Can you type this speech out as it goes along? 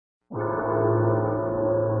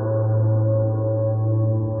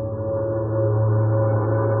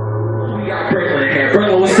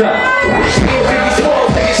what's up?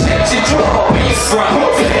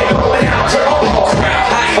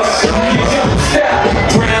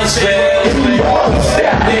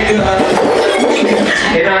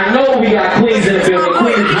 And I know we got queens in the building.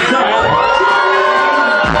 Queens, what's up?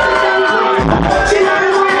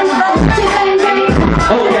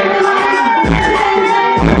 Okay.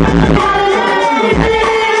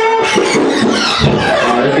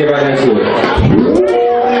 Let's get right into it.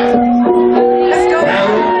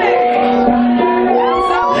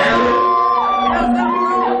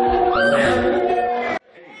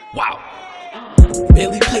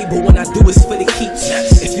 Barely play, but when I do it's for the keeps.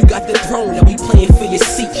 If you got the throne, then we playing for your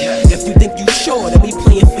seat. If you think you sure, then we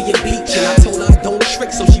playing for your beach. And I told her I don't trick,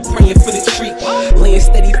 so she praying for the treat. Laying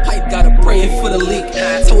steady pipe, got her praying for the leak.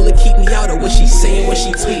 Told her keep me out of what she saying when she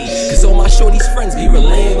tweet. Cause all my shorties friends be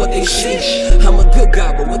relaying what they see. I'm a good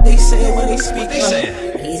guy, but what they saying when they speak?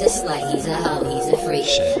 He's a slut, he's a hoe, he's a freak.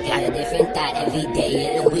 Got a different thought every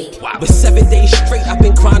day in a week. But 7 days straight, I've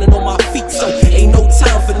been grinding on my feet. So ain't no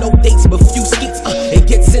time for no dates, but few skeets. It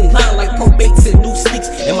gets in line like probates and new sneaks.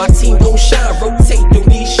 And my team gon' shine, rotate through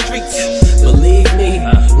these streets. Believe me,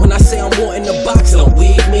 when I say I'm wanting the box, don't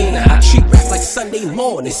leave me. I treat rap like Sunday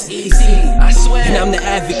morning, it's easy, I swear. And I'm the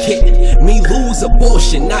advocate, me lose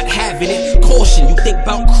abortion, not having it. Caution, you think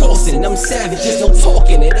about crossing, them savages, no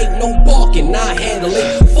talking. It ain't no barking, I handle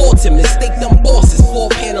it. Fortin, mistake them bosses, 4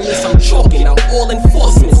 panelists, I'm chalking out all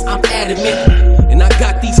enforcements, I'm adamant. And I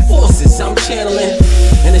got these forces, I'm channeling.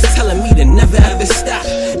 And it's telling me to never ever stop,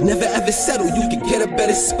 never ever settle, you can get a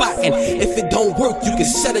better spot. And if it don't work, you can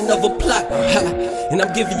set another plot. And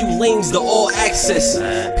I'm giving you lanes to all access.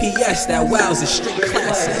 P.S. that wow's a straight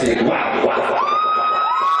classic.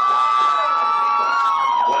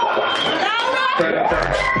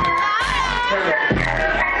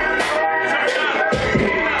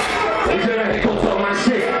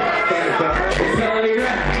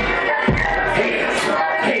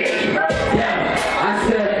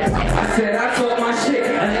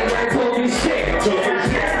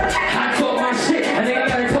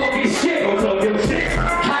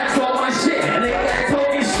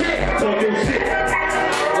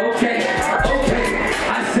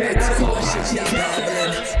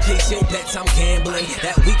 I'm gambling,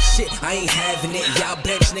 that weak shit, I ain't having it. Y'all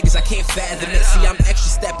bench niggas, I can't fathom it. See, I'm extra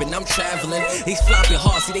stepping, I'm traveling. These floppy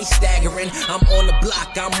hearts, see, they staggering. I'm on the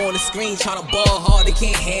block, I'm on the screen, trying to ball hard, they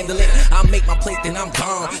can't handle it. I make my plate, then I'm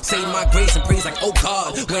gone. Say my grace and praise like, oh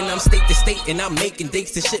God. When I'm state to state and I'm making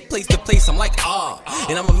dates to shit, place to place, I'm like, ah.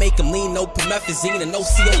 And I'ma make them lean, no promethazine and no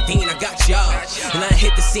COD, I got y'all. And I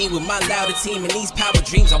hit the scene with my louder team and these power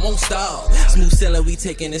dreams, I won't stop. Smooth sailing, we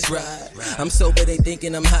taking this ride. I'm sober, they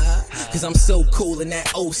thinking I'm high. Cause I'm so cool in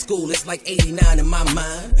that old school, it's like 89 in my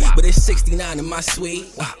mind, but it's 69 in my suite.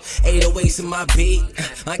 808s in my beat.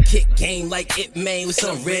 I kick game like It Man with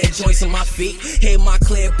some red joints on my feet. Hear my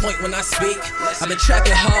clear point when I speak. I've been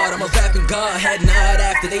trapping hard, I'm a rapping god, head nod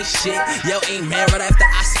after they shit. Yo, ain't man right after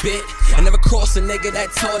I spit. I never cross a nigga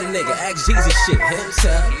that taught a nigga. Ask Jesus shit, he'll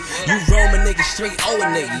tell. You roam a nigga straight, oh a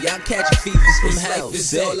nigga. Y'all catching fevers from hell.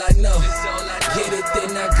 This all I know. Get it,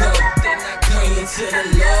 then I go. Praying to the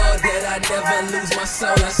Lord that I never lose my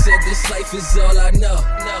soul. I said this life is all I know.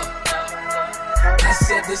 I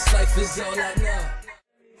said this life is all I know.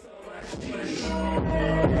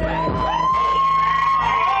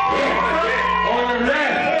 On the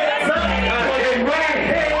left, on the right,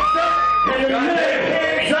 hands up, and the left,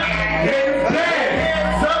 hands up, and the back,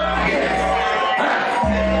 hands up.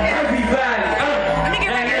 Everybody,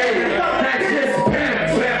 that's just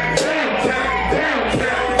pound, pound, pound, pound, pound,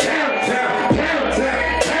 pound, pound, pound,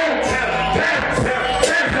 pound, pound,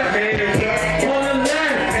 pound, pound, hands up. On the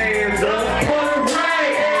left, hands up, on the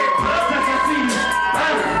right, hands up. I see you.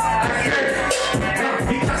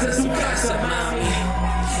 I said,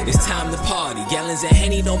 it's time to party. Gallons of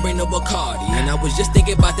Henny don't bring no Bacardi. And I was just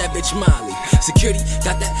thinking about that bitch Molly. Security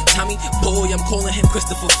got that Tommy boy, I'm calling him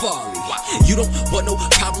Christopher Farley. You don't want no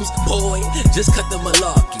problems, boy, just cut the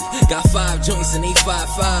malarkey. Got 5 joints and they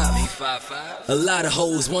 5'5". A lot of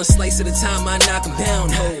hoes, one slice at a time, I knock them down,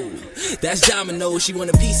 ho. That's Domino, she want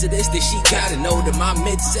a piece of this, then she gotta know that my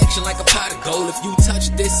midsection like a pot of gold. If you touch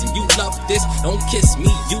this and you love this, don't kiss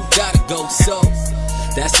me, you gotta go. So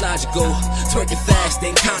that's logical, twerking fast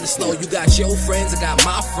and kinda slow. You got your friends, I got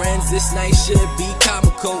my friends. This night should be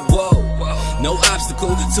comical, whoa. No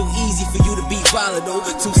obstacle, too easy for you to be volatile.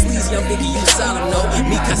 Too sleazy, I'm thinking you solemn, no.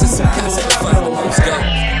 Me casa su casa, final, let's go.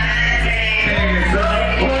 Hands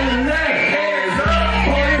up, on the left, hands up,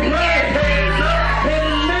 on the right, hands up, in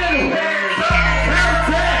the middle, hands up,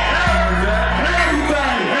 outside,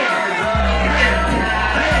 everybody, hands up, hands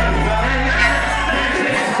up, hands up,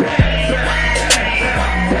 hands up.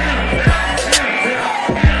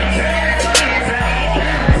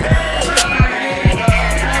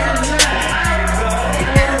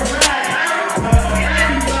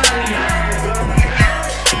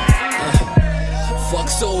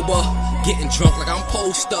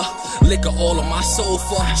 poster. Liquor all on my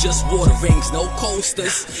sofa, just water rings, no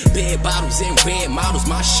coasters. Bed bottles and red models,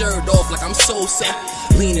 my shirt off like I'm Sosa.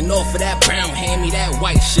 Leaning off of that brown, hand me that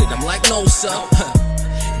white shit. I'm like, no sir.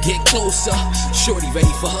 Get closer, shorty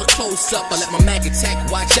ready for her close up. I let my Mac attack,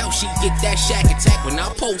 watch out, she get that shack attack when I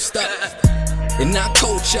post up. And I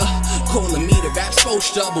coach her, calling me the rap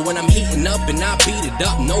poster. But when I'm heating up and I beat it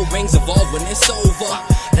up, no rings involved when it's over.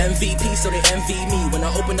 MVP, so they envy me. When I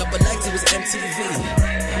opened up a Lex, it was MTV.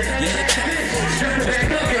 Yeah,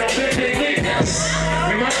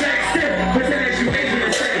 my track still, pretend that you ain't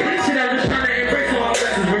gonna say it. See, I'm just trying to embrace all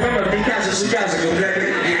lessons. Remember, because you guys are gonna let it.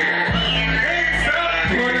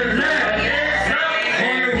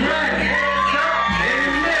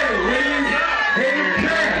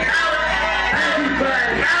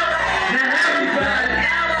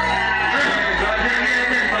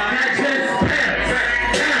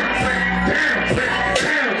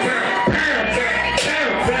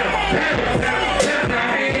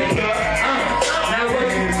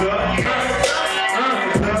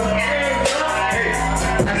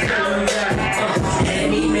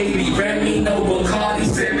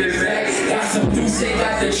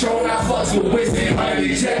 Got the throne, I fucks with Winston,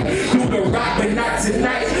 Honey Jack. Do the rock, but not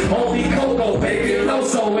tonight. Only Coco, baby,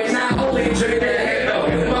 Loso, and I only drink that Halo.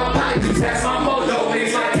 In my pockets, that's my mojo.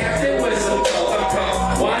 It's like Captain Whistle.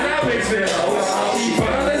 Why not mix it up?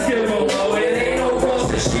 Let's give a blow. It ain't no rose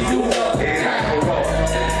that she do nothing.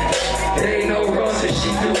 It ain't no rose that she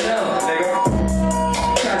do nothing.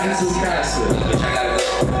 This is massive. Which I gotta go.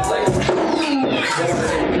 Like,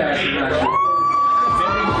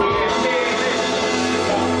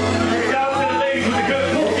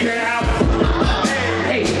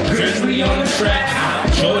 on the track,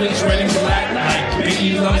 Jordan's red and black, like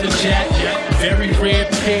Biggie Lumberjack. Very rare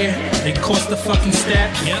pair, they cost a fucking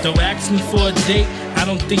stack. Don't ask me for a date, I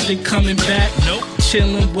don't think they coming back. Nope.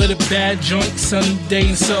 Chillin' with a bad joint, sunny day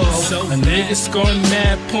in Soho. A nigga scoring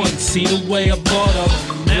mad points, see the way I bought her.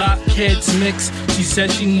 Blockheads mix, she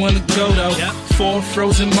said she wanna go though. 4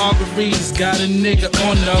 frozen margaritas, got a nigga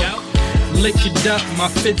on though. Lick it up, my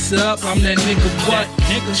fits up, I'm that nigga what?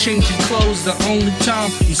 Changing clothes the only time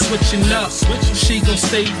I'm switching up. She gon'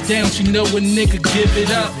 stay down, she know a nigga give it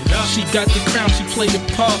up. She got the crown, she play the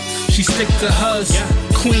part, she stick to hers.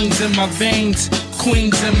 Queens in my veins,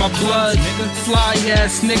 queens in my blood. Fly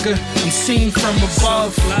ass nigga, I'm seen from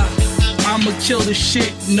above. I'ma kill this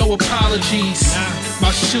shit, no apologies.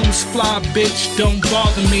 My shoes fly, bitch, don't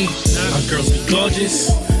bother me. My girls be gorgeous,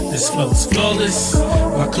 this flow's flawless.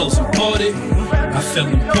 My clothes imported, I feel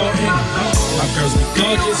important. My girls be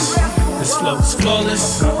gorgeous, this flow's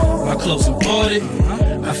flawless. My clothes imported,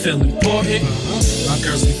 I feel important. My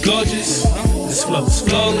girls be gorgeous, this flow's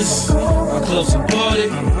flawless. My clothes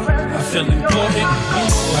imported, I feel important.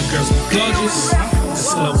 My girls be gorgeous,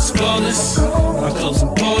 this flow's flawless. My clothes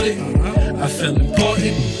imported, I feel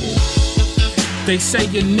important. They say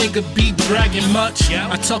a nigga be bragging much.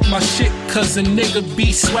 I talk my shit cause a nigga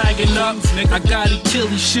be swagging up. I got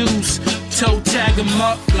Achilles shoes, toe tag 'em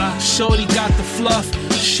up. Shorty got the fluff,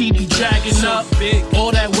 she be dragging up.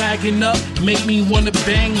 All that wagging up, make me wanna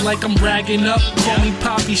bang like I'm ragging up. Call me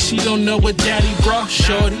Poppy, she don't know what daddy brought.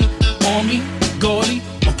 Shorty, on me, gaudy,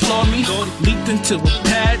 applaud me. Leaped into a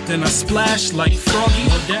pad, then I splashed like Froggy.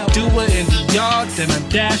 Do it in the yard, then I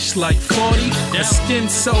dash like 40. My skin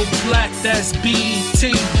so black, that's BET.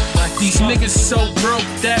 These niggas so broke,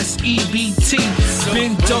 that's EBT.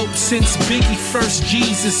 Been dope since Biggie first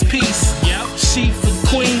Jesus peace. She from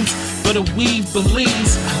Queens, but a weave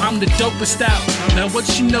believes I'm the dopest out. Now what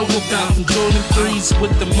you know about them Jordan 3s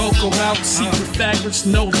with the moco out? Secret fabrics,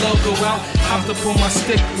 no logo out. Hopped up on my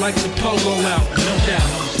stick like the pogo out, no doubt.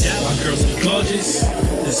 My girls be gorgeous,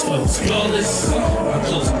 this flow's flawless. My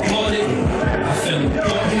clothes imported, I feel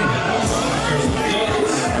important. My girls be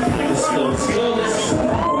gorgeous, this flow's flawless.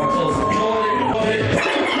 My clothes imported.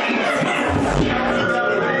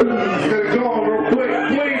 Get going real quick,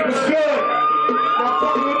 please, it's good. Y'all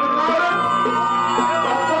fucking with the ladder?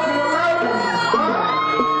 Y'all fucking with the ladder?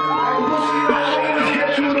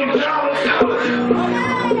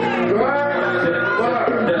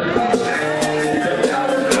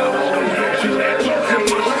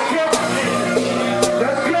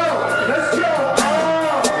 That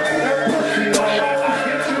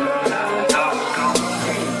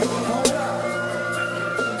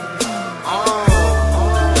pussy don't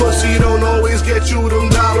always get you them dollars. Pussy don't always get you them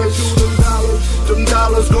dollars. Them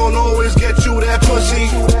dollars gon' always get you that pussy.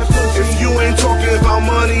 If you ain't talking about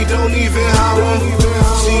money, don't even holler.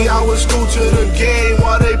 See, I was through to the game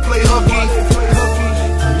while they play hooky.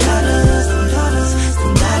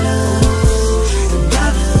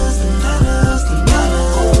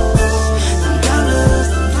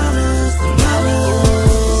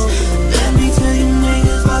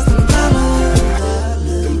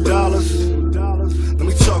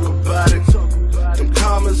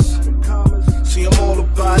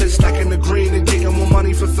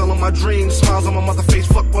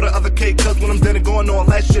 on, all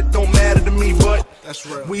that shit don't matter to me, but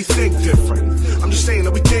we think different. I'm just saying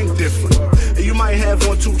that we think different. And you might have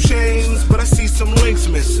on 2 chains, but I see some links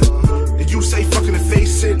missing. And you say fucking and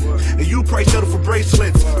face it, and you price settle for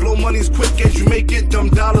bracelets. Blow money as quick as you make it, dumb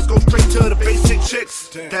dollars go straight to the basic chicks.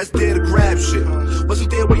 That's there to grab shit.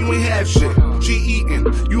 Wasn't there when you ain't have shit. She eating,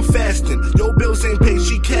 you fasting. Your bills ain't paid,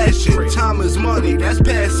 she cashing. Time is money, that's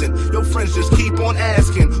passing. Your friends just keep on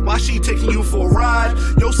asking why she taking you for a ride.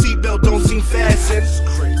 Your seatbelt don't seem fastened.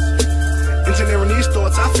 Engineering these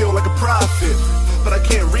thoughts, I feel like a prophet. But I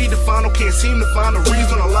can't read the final, can't seem to find a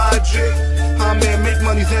reason or logic. How a man make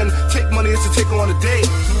money, then take money is to take her on a date.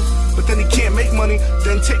 But then he can't make money,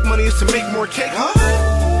 then take money is to make more cake, huh?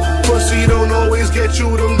 Pussy don't always get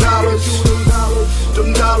you them dollars.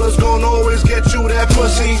 Them dollars gon' always get you that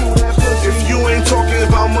pussy. If you ain't talking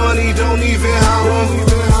about money, don't even holler.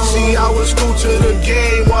 See, I was new to the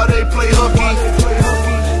game while they play hooky.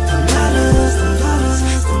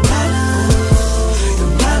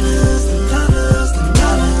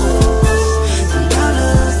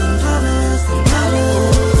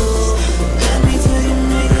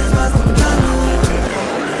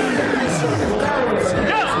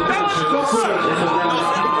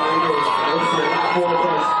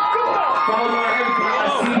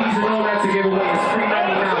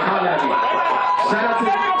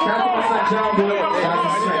 Shout out to my son John Boy. Shout out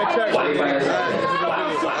to Smith.